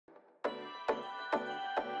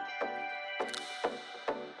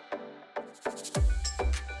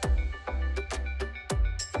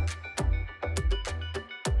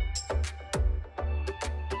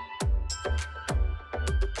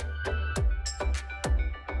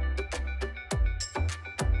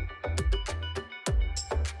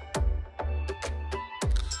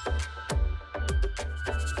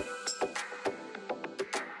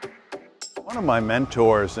One of my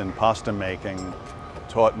mentors in pasta making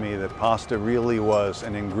taught me that pasta really was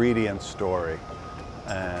an ingredient story,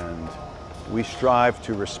 and we strive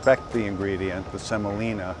to respect the ingredient, the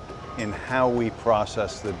semolina, in how we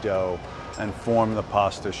process the dough and form the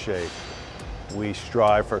pasta shape. We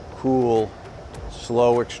strive for cool,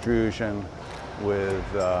 slow extrusion with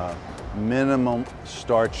minimum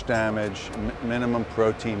starch damage, minimum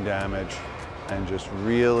protein damage, and just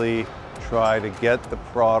really try to get the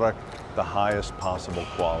product the highest possible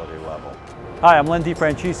quality level. Hi, I'm Len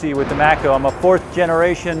DeFrancisi with DEMACO. I'm a fourth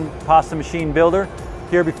generation pasta machine builder.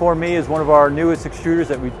 Here before me is one of our newest extruders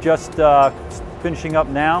that we're just finishing up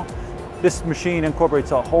now. This machine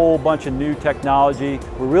incorporates a whole bunch of new technology.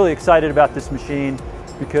 We're really excited about this machine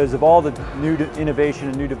because of all the new innovation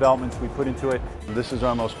and new developments we put into it. This is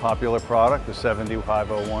our most popular product, the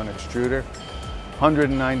 7501 extruder.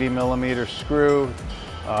 190 millimeter screw,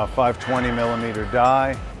 520 millimeter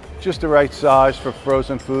die. Just the right size for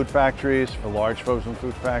frozen food factories, for large frozen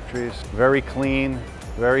food factories. Very clean,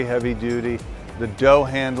 very heavy duty. The dough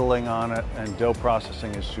handling on it and dough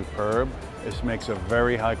processing is superb. This makes a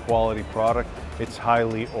very high quality product. It's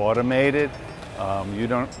highly automated. You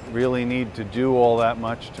don't really need to do all that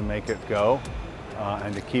much to make it go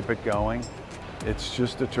and to keep it going. It's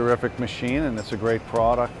just a terrific machine and it's a great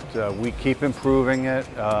product. We keep improving it.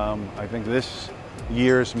 I think this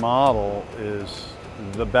year's model is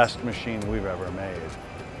the best machine we've ever made.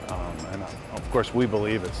 And of course we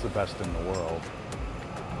believe it's the best in the world.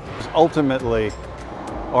 Ultimately,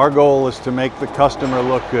 our goal is to make the customer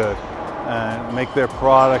look good and make their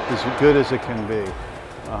product as good as it can be.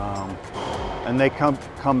 And they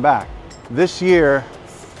come back. This year,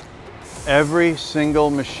 every single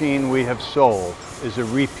machine we have sold is a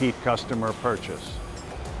repeat customer purchase.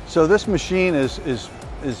 So this machine is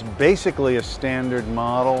basically a standard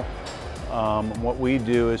model. What we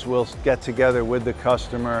do is we'll get together with the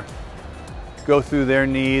customer, go through their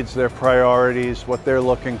needs, their priorities, what they're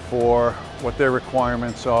looking for, what their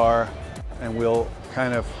requirements are, and we'll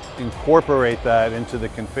kind of incorporate that into the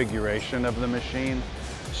configuration of the machine.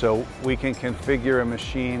 So we can configure a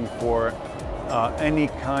machine for any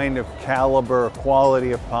kind of caliber or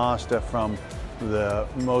quality of pasta, from the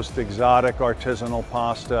most exotic artisanal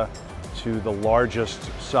pasta to the largest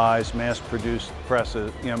size mass-produced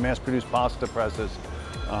presses, mass-produced pasta presses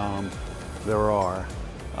there are.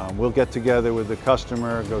 We'll get together with the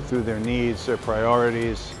customer, go through their needs, their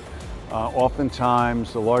priorities.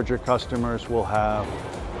 Oftentimes, the larger customers will have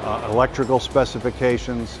electrical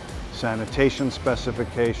specifications, sanitation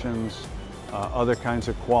specifications, other kinds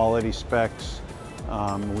of quality specs.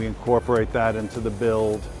 We incorporate that into the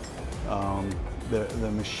build.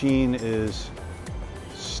 The machine is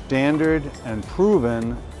standard and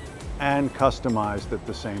proven and customized at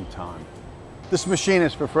the same time. This machine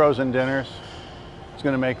is for frozen dinners. It's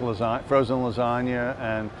going to make frozen lasagna,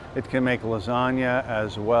 and it can make lasagna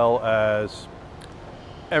as well as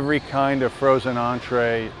every kind of frozen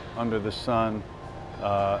entree under the sun.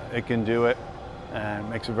 It can do it, and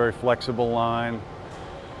makes a very flexible line.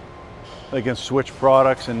 They can switch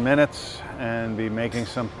products in minutes and be making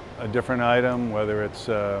a different item, whether it's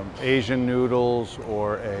Asian noodles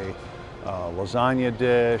or a lasagna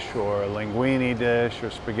dish or a linguine dish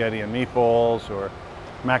or spaghetti and meatballs or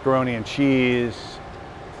macaroni and cheese.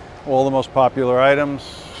 All the most popular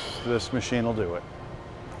items, this machine will do it.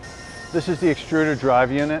 This is the extruder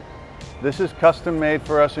drive unit. This is custom made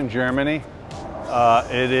for us in Germany.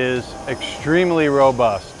 It is extremely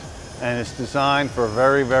robust and it's designed for a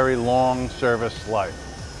very, very long service life.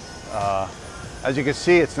 As you can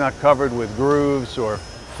see, it's not covered with grooves or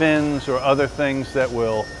fins or other things that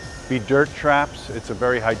will be dirt traps. It's a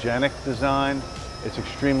very hygienic design. It's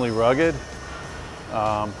extremely rugged.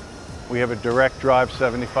 We have a direct drive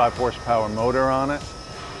 75 horsepower motor on it.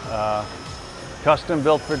 Custom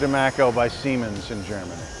built for DEMACO by Siemens in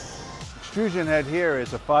Germany. Extrusion head here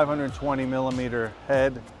is a 520 millimeter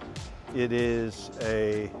head. It is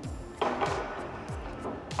a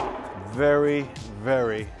very,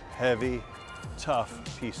 very heavy,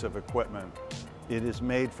 tough piece of equipment. It is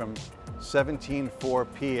made from 17.4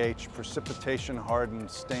 pH precipitation hardened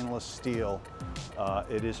stainless steel.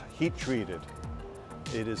 It is heat treated.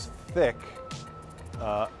 It is thick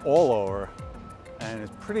all over, and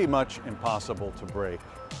it's pretty much impossible to break.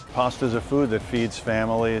 Pasta is a food that feeds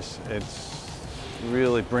families. It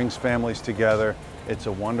really brings families together. It's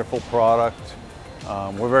a wonderful product.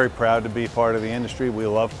 We're very proud to be part of the industry. We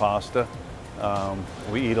love pasta.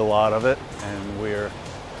 We eat a lot of it, and we're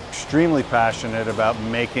extremely passionate about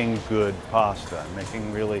making good pasta,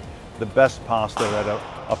 making really the best pasta that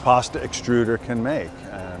a pasta extruder can make.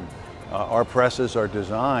 And Our presses are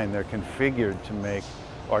designed, they're configured to make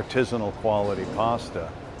artisanal quality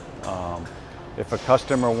pasta. If a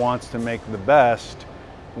customer wants to make the best,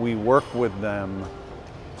 we work with them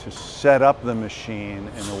to set up the machine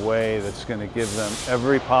in a way that's going to give them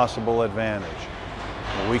every possible advantage.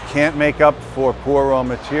 We can't make up for poor raw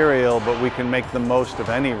material, but we can make the most of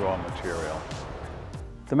any raw material.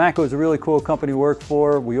 DEMACO is a really cool company to work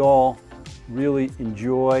for. We all really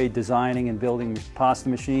enjoy designing and building pasta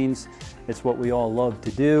machines. It's what we all love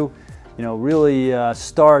to do. You know, really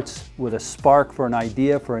starts with a spark for an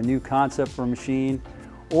idea, for a new concept for a machine,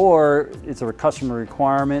 or it's a customer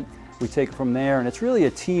requirement. We take it from there, and it's really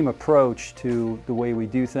a team approach to the way we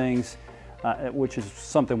do things, which is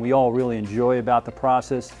something we all really enjoy about the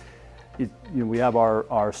process. We have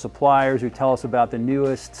our suppliers who tell us about the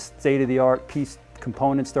newest state-of-the-art piece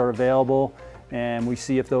components that are available, and we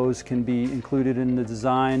see if those can be included in the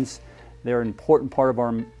designs. They're an important part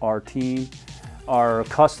of our team. Our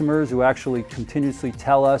customers who actually continuously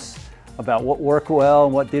tell us about what worked well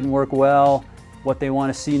and what didn't work well, what they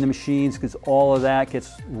want to see in the machines, because all of that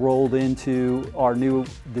gets rolled into our new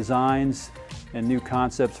designs and new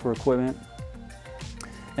concepts for equipment.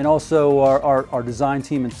 And also our design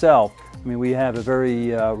team itself. I mean, we have a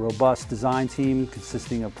very robust design team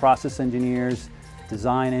consisting of process engineers,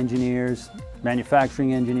 design engineers,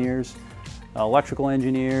 manufacturing engineers, electrical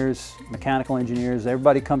engineers, mechanical engineers.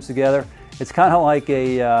 Everybody comes together. It's kind of like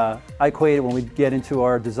I equate it when we get into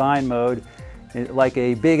our design mode, like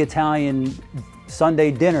a big Italian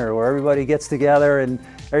Sunday dinner where everybody gets together and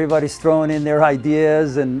everybody's throwing in their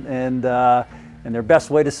ideas and their best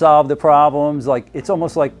way to solve the problems. Like, it's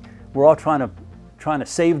almost like we're all trying to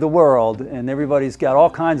save the world, and everybody's got all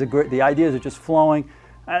kinds of great, the ideas are just flowing.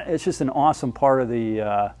 It's just an awesome part of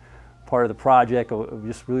the project. I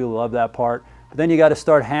just really love that part. But then you got to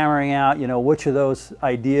start hammering out, you know, which of those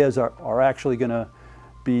ideas are actually going to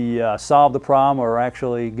be solve the problem or are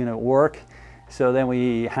actually going to work. So then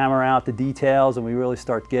we hammer out the details, and we really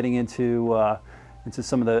start getting into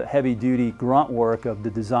some of the heavy-duty grunt work of the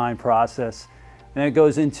design process. And it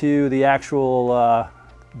goes into the actual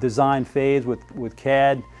design phase with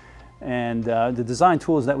CAD. And the design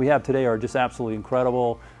tools that we have today are just absolutely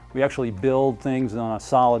incredible. We actually build things on a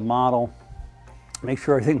solid model, make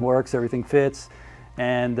sure everything works, everything fits,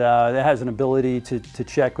 and that has an ability to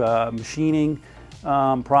check machining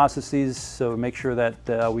processes, so make sure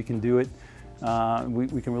that we can do it.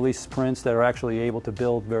 We can release prints that are actually able to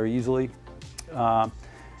build very easily.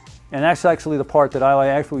 And that's actually the part that I like.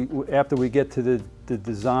 Actually, after we get to the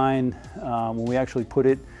design, when we actually put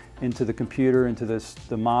it into the computer, into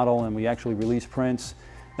the model, and we actually release prints,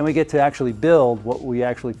 then we get to actually build what we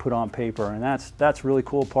actually put on paper, and that's really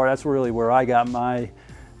cool part. That's really where I got my,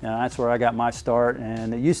 that's where I got my start.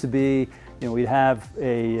 And it used to be, you know, we'd have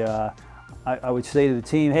I would say to the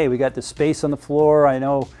team, hey, we got the space on the floor. I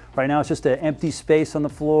know right now it's just an empty space on the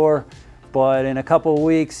floor, but in a couple of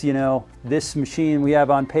weeks, you know, this machine we have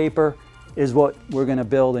on paper is what we're going to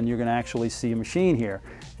build, and you're going to actually see a machine here.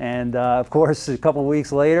 And of course, a couple of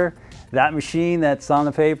weeks later, that machine that's on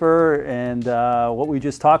the paper and what we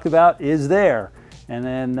just talked about is there. And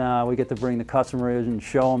then we get to bring the customer in and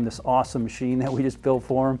show them this awesome machine that we just built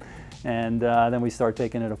for them. And then we start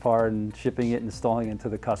taking it apart and shipping it and installing it into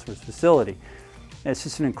the customer's facility. And it's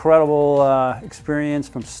just an incredible experience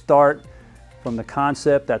from start, from the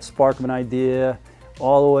concept, that spark of an idea,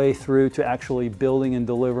 all the way through to actually building and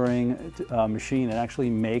delivering a machine that actually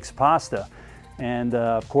makes pasta. And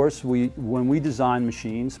of course, when we design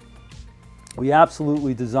machines, we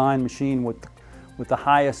absolutely design a machine with the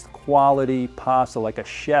highest quality pasta, like a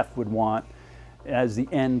chef would want, as the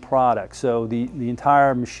end product. So the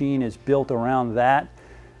entire machine is built around that,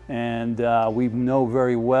 and we know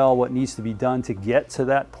very well what needs to be done to get to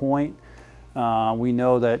that point. We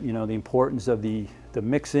know that, you know, the importance of the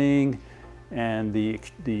mixing and the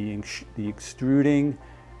extruding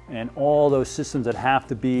and all those systems that have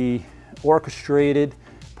to be orchestrated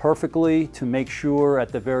perfectly to make sure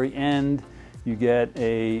at the very end you get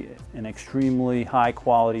an extremely high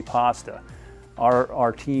quality pasta.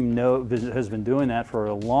 Our team has been doing that for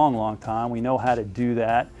a long, long time. We know how to do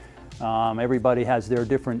that. Everybody has their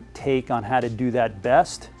different take on how to do that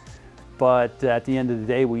best, but at the end of the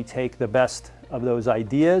day, we take the best of those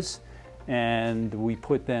ideas and we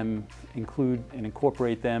put them, include and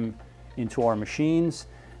incorporate them into our machines.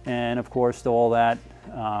 And of course, all that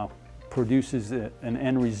produces an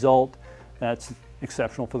end result that's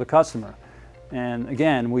exceptional for the customer. And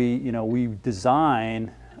again, we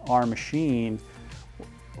design our machine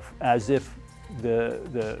as if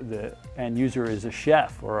the end user is a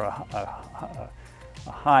chef or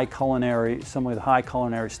some of the high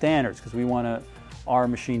culinary standards, because we want our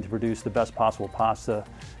machine to produce the best possible pasta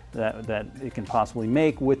that it can possibly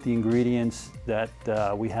make with the ingredients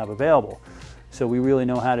that we have available. So we really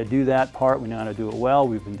know how to do that part. We know how to do it well.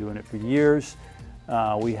 We've been doing it for years.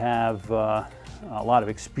 We have a lot of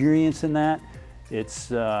experience in that. It's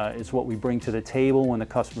what we bring to the table when the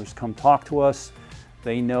customers come talk to us.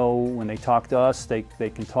 They know when they talk to us, they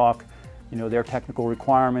can talk, their technical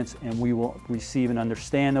requirements, and we will receive and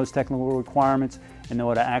understand those technical requirements and know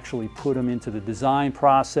how to actually put them into the design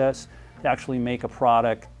process to actually make a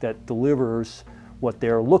product that delivers what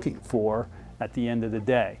they're looking for at the end of the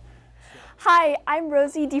day. Hi, I'm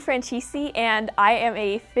Rosie DiFrancisi, and I am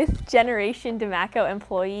a 5th generation DEMACO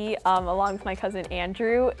employee along with my cousin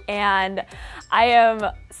Andrew, and I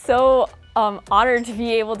am so honored to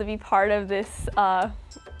be able to be part of this,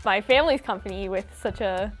 my family's company with such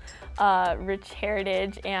a rich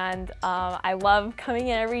heritage, and I love coming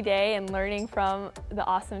in every day and learning from the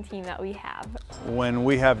awesome team that we have. When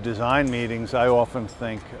we have design meetings, I often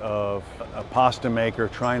think of a pasta maker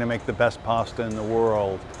trying to make the best pasta in the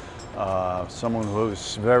world. Someone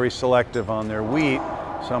who's very selective on their wheat,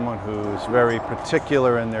 someone who's very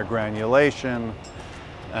particular in their granulation,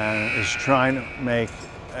 and is trying to make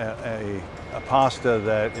a pasta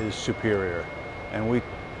that is superior. And we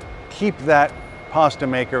keep that pasta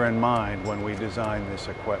maker in mind when we design this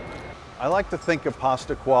equipment. I like to think of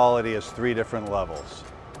pasta quality as 3 different levels.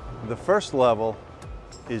 The first level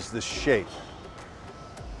is the shape,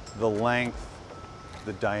 the length,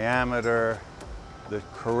 the diameter, the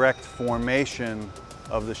correct formation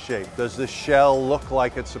of the shape. Does the shell look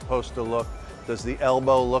like it's supposed to look? Does the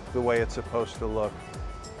elbow look the way it's supposed to look?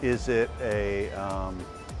 Is it a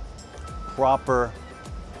proper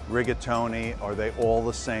rigatoni? Are they all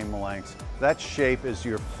the same lengths? That shape is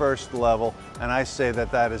your first level, and I say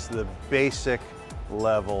that that is the basic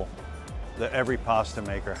level that every pasta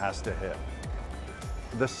maker has to hit.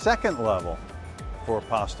 The second level for a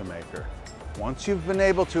pasta maker, once you've been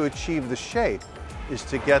able to achieve the shape, is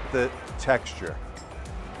to get the texture.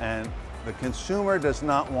 And the consumer does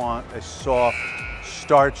not want a soft,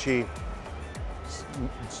 starchy,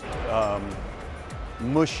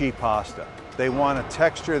 mushy pasta. They want a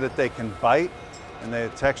texture that they can bite, and a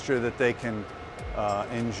texture that they can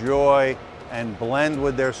enjoy and blend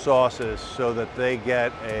with their sauces so that they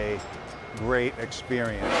get a great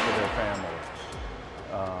experience for their family.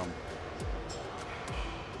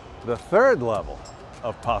 The third level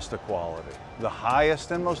of pasta quality, the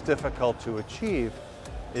highest and most difficult to achieve,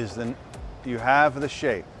 is you have the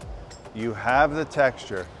shape, you have the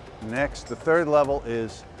texture. Next, the third level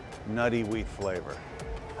is nutty wheat flavor.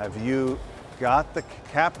 Have you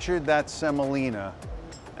captured that semolina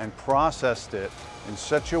and processed it in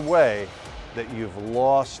such a way that you've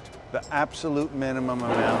lost the absolute minimum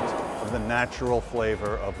amount of the natural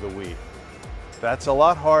flavor of the wheat? That's a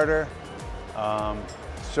lot harder.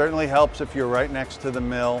 Certainly helps if you're right next to the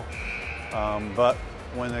mill, but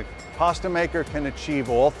when a pasta maker can achieve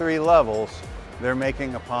all 3 levels, they're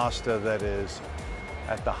making a pasta that is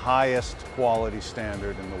at the highest quality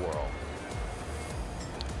standard in the world.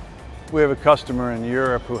 We have a customer in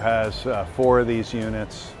Europe who has 4 of these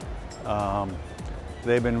units.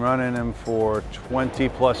 They've been running them for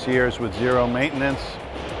 20+ years with 0 maintenance.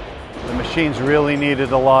 The machines really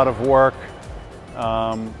needed a lot of work.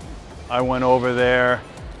 I went over there,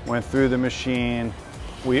 went through the machine.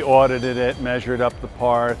 We audited it, measured up the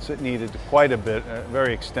parts. It needed quite a bit,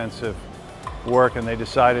 very extensive work, and they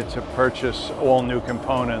decided to purchase all new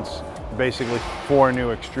components, basically 4 new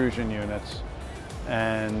extrusion units.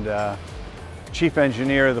 And chief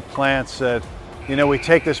engineer of the plant said, we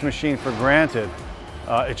take this machine for granted.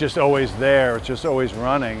 It's just always there, it's just always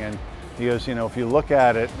running. And he goes, if you look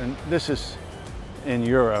at it, and this is in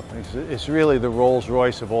Europe, it's really the Rolls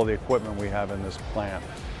Royce of all the equipment we have in this plant.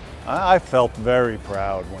 I felt very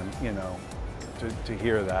proud when, to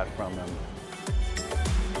hear that from him.